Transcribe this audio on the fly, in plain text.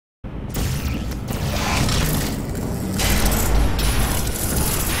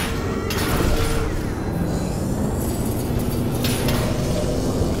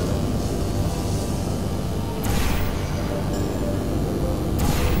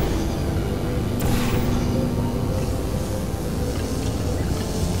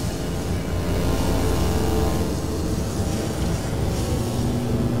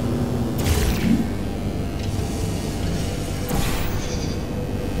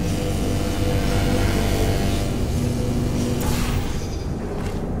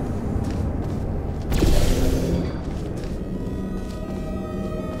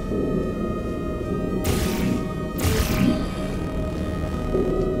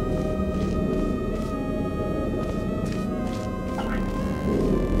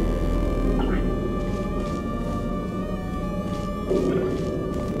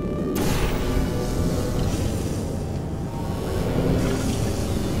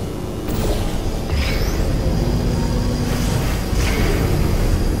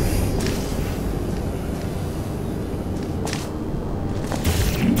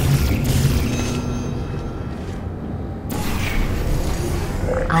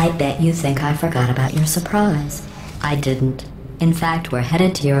I bet you think I forgot about your surprise. I didn't. In fact, we're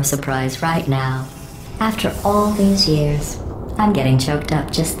headed to your surprise right now. After all these years, I'm getting choked up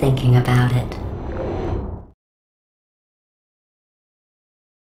just thinking about it.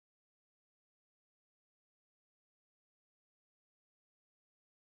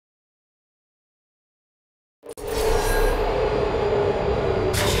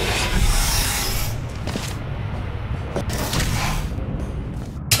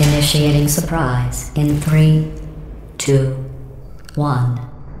 Initiating surprise in 3, 2, 1.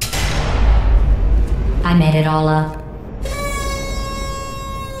 I made it all up.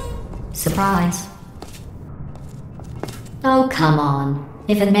 Surprise. Oh, come on.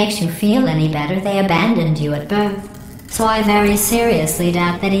 If it makes you feel any better, they abandoned you at birth. So I very seriously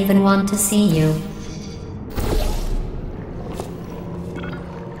doubt they'd even want to see you.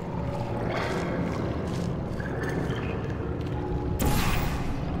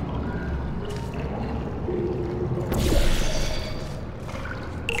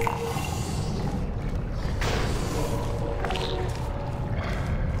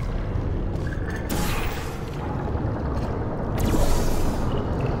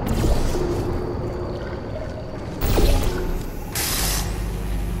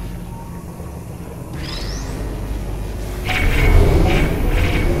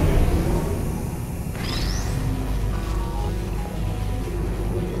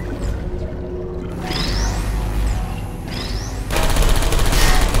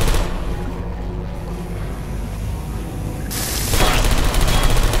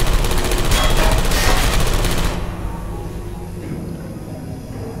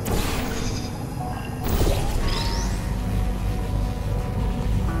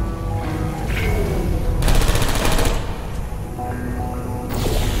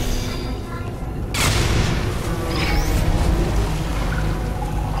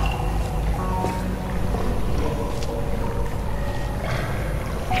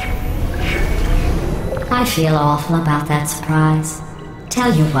 I feel awful about that surprise.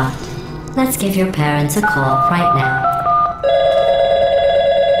 Tell you what, let's give your parents a call right now.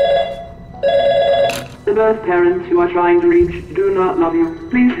 The birth parents you are trying to reach do not love you.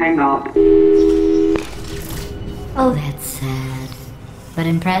 Please hang up. Oh, that's sad. But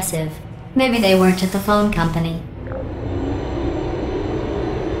impressive. Maybe they worked at the phone company.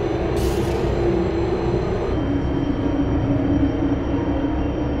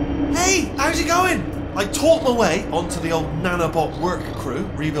 Hey, how's it going? I talked my way onto the old nanobot work crew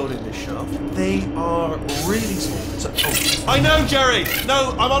rebuilding this shaft. They are really small. I know, Jerry!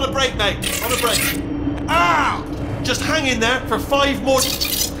 No, I'm on a break, mate. On a break. Ah! Just hang in there for 5 more...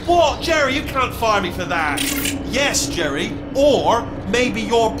 What? Jerry, you can't fire me for that. Yes, Jerry. Or maybe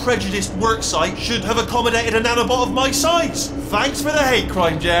your prejudiced work site should have accommodated a nanobot of my size. Thanks for the hate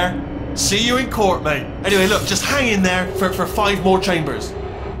crime, Jer. See you in court, mate. Anyway, look, just hang in there for 5 more chambers.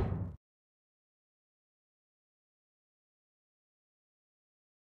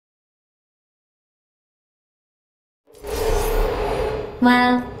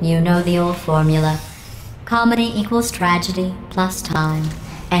 Well, you know the old formula. Comedy equals tragedy plus time.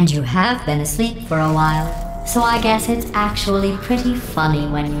 And you have been asleep for a while, so I guess it's actually pretty funny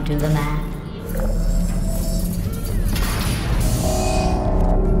when you do the math.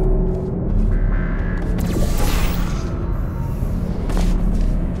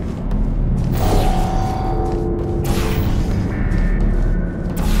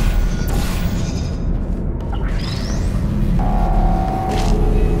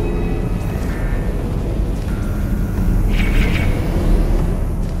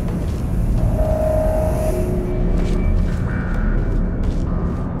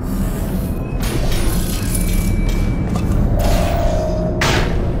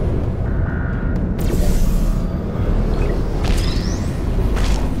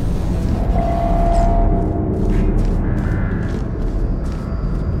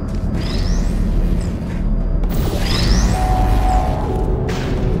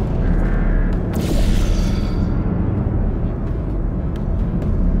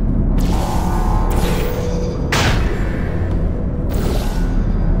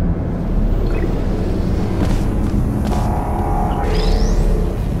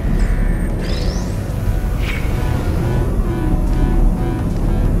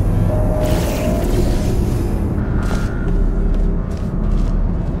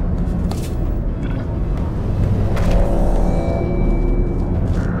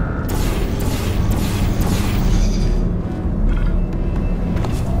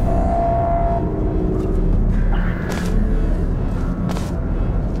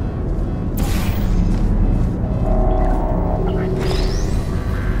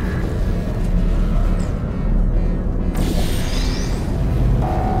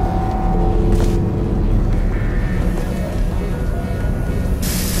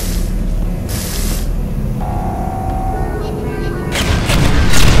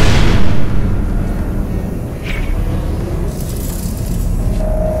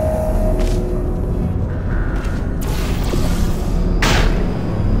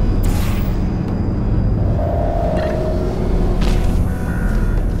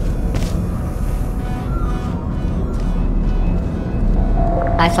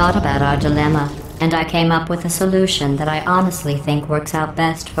 I thought about our dilemma, and I came up with a solution that I honestly think works out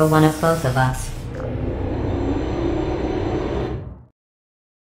best for one of both of us.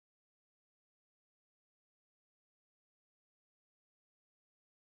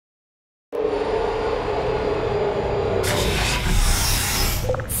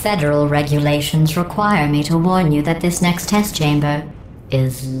 Federal regulations require me to warn you that this next test chamber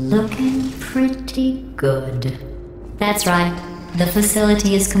is looking pretty good. That's right, the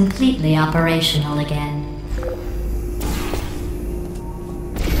facility is completely operational again.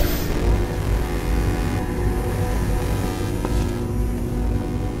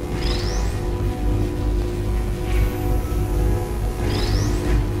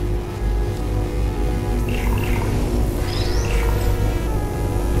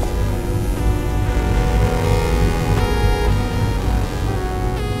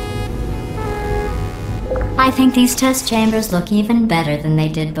 I think these test chambers look even better than they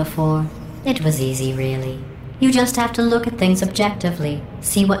did before. It was easy, really. You just have to look at things objectively,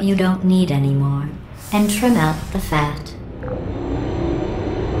 see what you don't need anymore, and trim out the fat.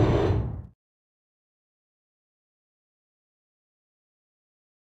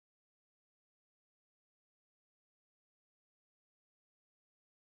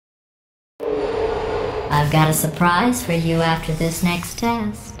 I've got a surprise for you after this next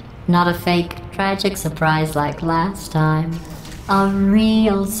test. Not a fake, tragic surprise like last time. A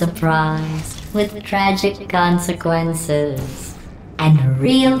real surprise with tragic consequences. And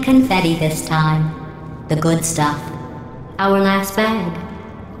real confetti this time. The good stuff. Our last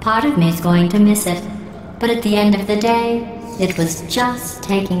bag. Part of me's going to miss it. But at the end of the day, it was just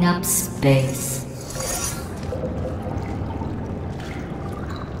taking up space.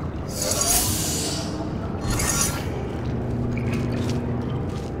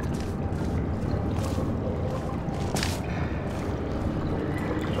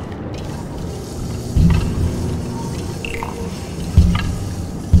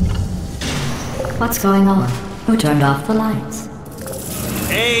 What's going on? Who turned off the lights?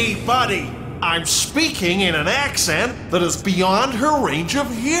 Hey, buddy! I'm speaking in an accent that is beyond her range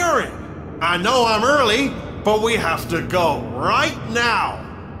of hearing. I know I'm early, but we have to go right now.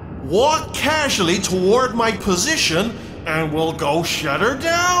 Walk casually toward my position, and we'll go shut her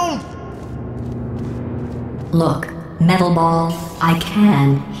down. Look, Metal Ball, I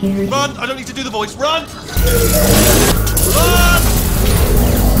can hear you. Run! I don't need to do the voice. Run! Run!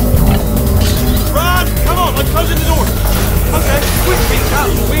 Run! Come on, I'm closing the door. Okay, quick recap.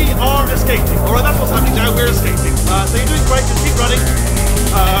 We are escaping. Alright, that's what's happening now. We're escaping. So you're doing great. Just keep running.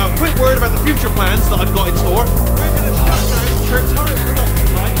 Quick word about the future plans that I've got in store. We're going to shut down church turret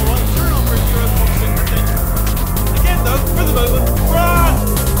production, right? Alright, turn off our 0.6 attention. Again, though, for the moment, run!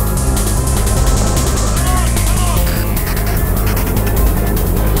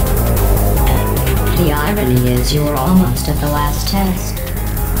 The irony is you were almost at the last test.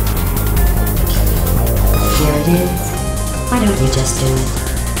 Here it is. Why don't you just do it?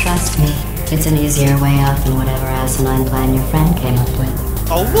 Trust me, it's an easier way out than whatever asinine plan your friend came up with.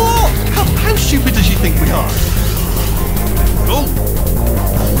 Oh, what? How stupid does she think we are? Oh!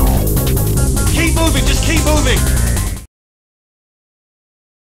 Keep moving, just keep moving!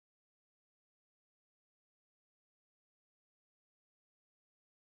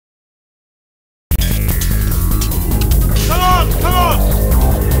 Come on, come on!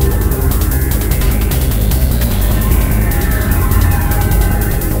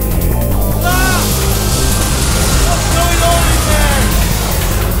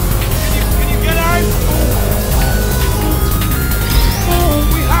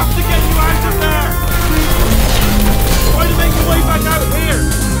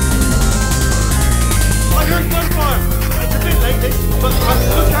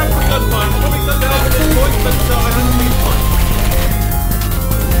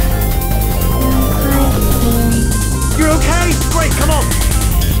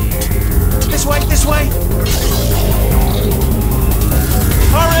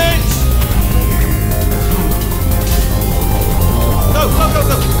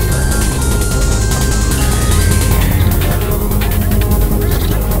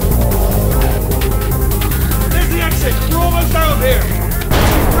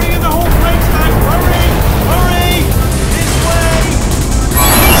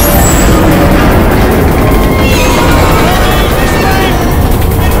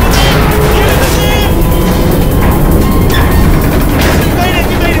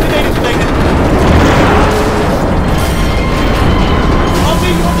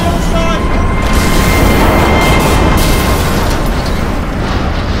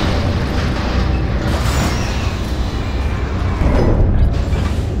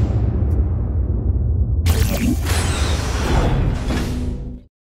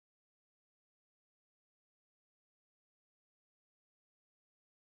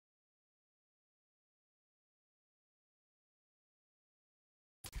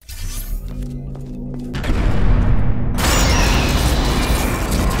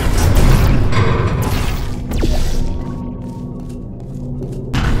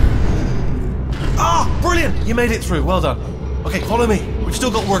 Brilliant! You made it through. Well done. Okay, follow me. We've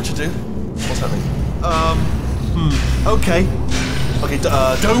still got work to do. What's happening? Okay. Okay,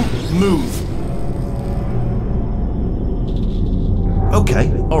 don't move.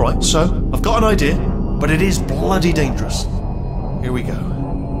 Okay, alright, so I've got an idea, but it is bloody dangerous. Here we go.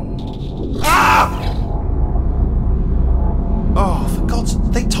 Ah! Oh, for God's...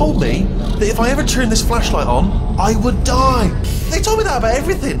 They told me that if I ever turned this flashlight on, I would die. They told me that about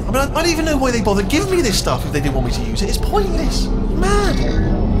everything. I mean, I don't even know why they bothered giving me this stuff if they didn't want me to use it. It's pointless. Mad.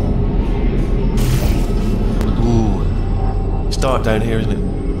 Ooh. It's dark down here, isn't it?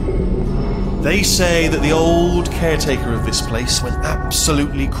 They say that the old caretaker of this place went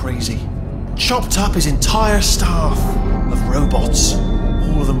absolutely crazy. Chopped up his entire staff of robots.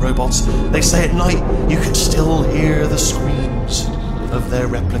 All of them robots. They say at night you can still hear the screams of their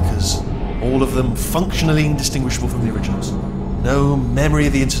replicas. All of them functionally indistinguishable from the originals. No memory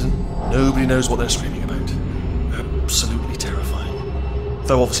of the incident. Nobody knows what they're screaming about. Absolutely terrifying.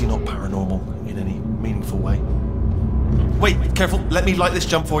 Though obviously not paranormal in any meaningful way. Wait, careful. Let me light this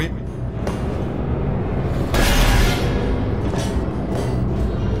jump for you.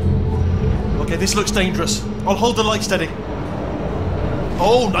 Okay, this looks dangerous. I'll hold the light steady.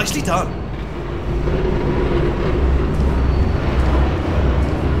 Oh, nicely done.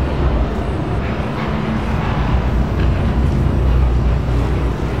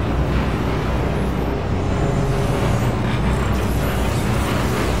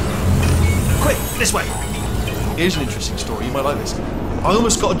 Quick, this way. Here's an interesting story. You might like this. I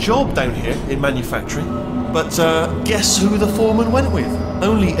almost got a job down here in manufacturing, but guess who the foreman went with?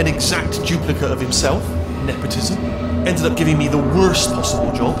 Only an exact duplicate of himself. Nepotism. Ended up giving me the worst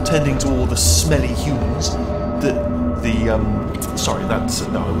possible job, tending to all the smelly humans. Sorry, that's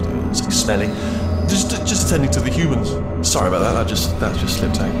no, it's smelly. Just attending to the humans. Sorry about that. That just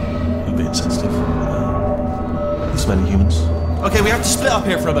slipped out. A bit insensitive. The smelly humans. Okay, we have to split up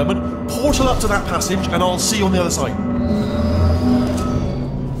here for a moment. Portal up to that passage, and I'll see you on the other side.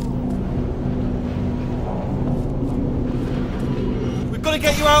 We've got to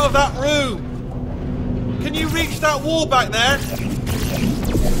get you out of that room. Can you reach that wall back there?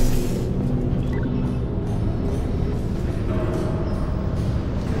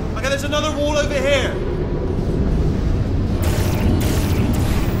 Okay, there's another wall over here.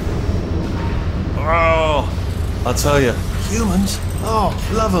 Oh, I'll tell you, humans, oh,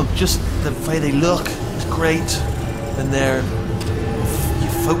 love them. Just the way they look is great. And their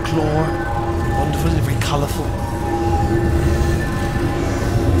folklore, wonderful, they're very colourful.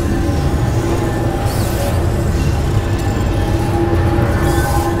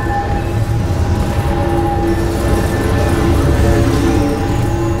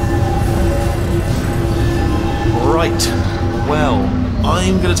 Right, well,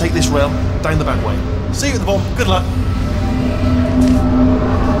 I'm going to take this rail down the back way. See you at the bomb. Good luck.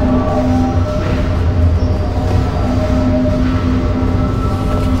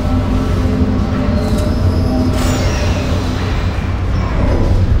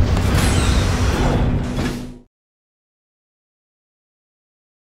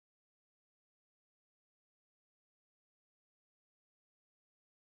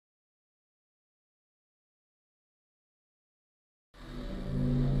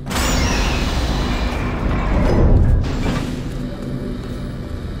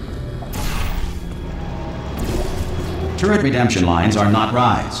 Turret redemption lines are not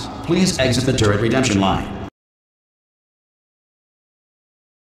rides. Please exit the turret redemption line.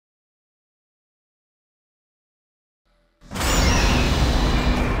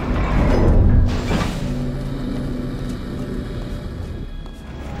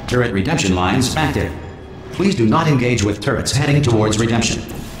 Turret redemption lines active. Please do not engage with turrets heading towards redemption.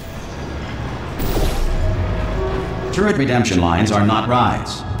 Turret redemption lines are not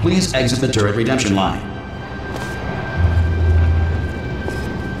rides. Please exit the turret redemption line.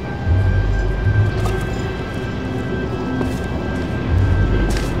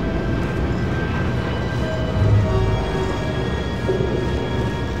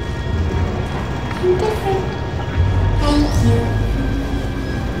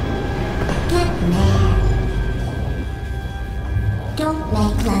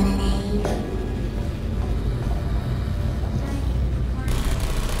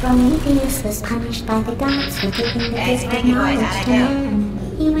 Prometheus was punished by the gods for giving the gift of knowledge to man.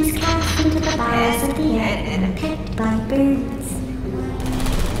 He was cast into the bowels of the earth and pecked by birds.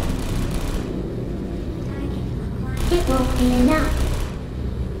 It won't be enough.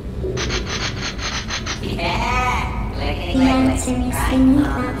 The answer is beneath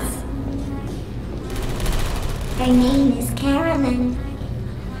us. Her name is Carolyn.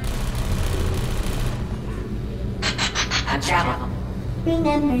 trouble.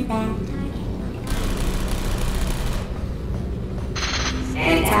 Remember that.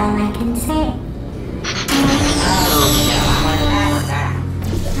 That's all I can say.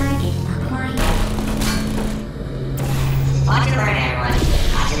 Target acquired. Watch and learn, everyone.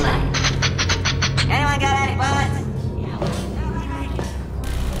 Watch and learn. Anyone got any bullets?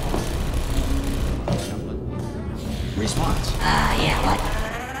 Response. Yeah, what?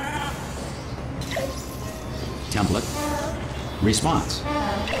 Template. Response.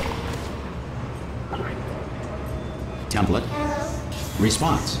 Template.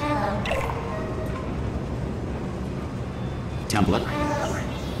 Response. Template.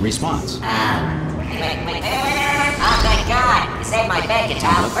 Response. Wait. Oh, thank God. You saved my bacon,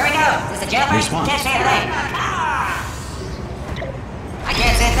 Tom. Where we go? Is this a jailbreak? Response. Can't say a thing. I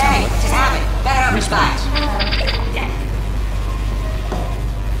can't say a thing. What just happened? Better open Response. spot.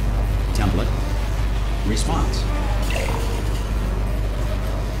 Template. Response.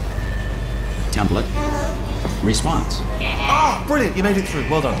 Template. Response. Ah, brilliant, you made it through.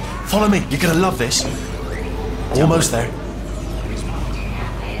 Well done. Follow me, you're gonna love this. Almost there.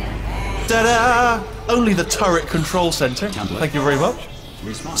 Ta-da! Only the turret control center. Template. Thank you very much.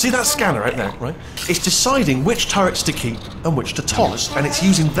 Response. See that scanner out there, right? It's deciding which turrets to keep and which to toss, and it's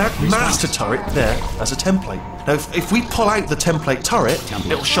using that master turret there as a template. Now, if we pull out the template turret,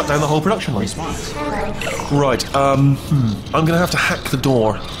 it'll shut down the whole production line. Response. Right, I'm gonna have to hack the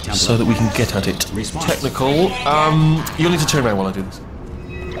door so that we can get at it. Response. Technical, you'll need to turn around while I do this.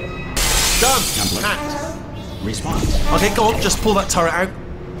 Done! Template. Hacked. Response. Okay, go on, just pull that turret out.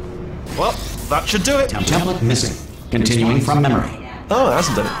 Well, that should do it. Template missing. Continuing from memory. Oh, it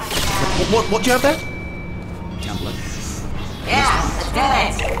hasn't done it. What do you have there? Template. Yeah,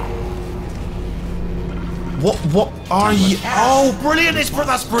 let's do it. What are you? Oh, brilliant!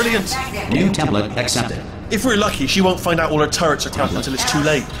 That's brilliant. New template accepted. If we're lucky, she won't find out all her turrets are tapped until it's too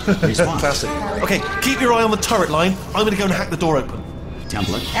late. Response. Classic. Okay, keep your eye on the turret line. I'm gonna go and hack the door open.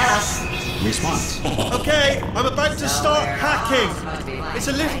 Template. Response. Okay, I'm about to start hacking. It's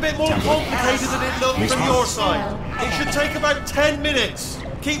a little bit more complicated than it looked from your side. It should take about 10 minutes.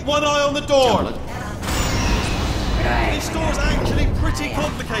 Keep one eye on the door. Template. This door's actually pretty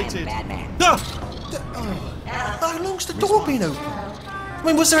complicated. Bad man. No! How long's the door been open? I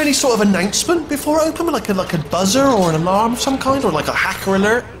mean, was there any sort of announcement before it opened? Like a buzzer or an alarm of some kind? Or like a hacker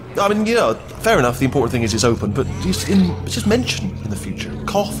alert? I mean, you know, fair enough, the important thing is it's open, but just mention in the future.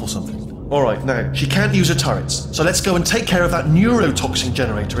 Cough or something. Alright, now, she can't use her turrets, so let's go and take care of that neurotoxin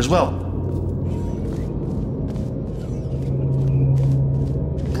generator as well.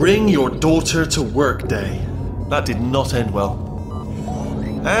 Bring your daughter to work day. That did not end well.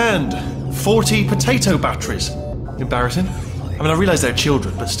 And 40 potato batteries. Embarrassing. I mean, I realise they're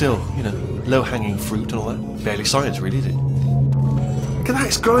children, but still, you know, low-hanging fruit and all that. Barely science, really, is it? Look at that,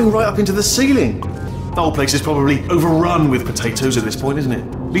 it's growing right up into the ceiling. The whole place is probably overrun with potatoes at this point, isn't it?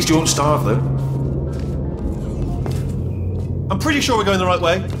 At least you won't starve, though. I'm pretty sure we're going the right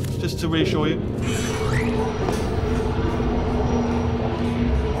way, just to reassure you.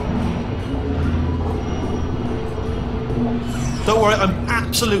 Don't worry, I'm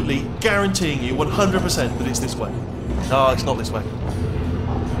absolutely guaranteeing you 100% that it's this way. No, it's not this way.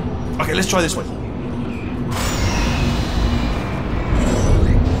 Okay, let's try this way.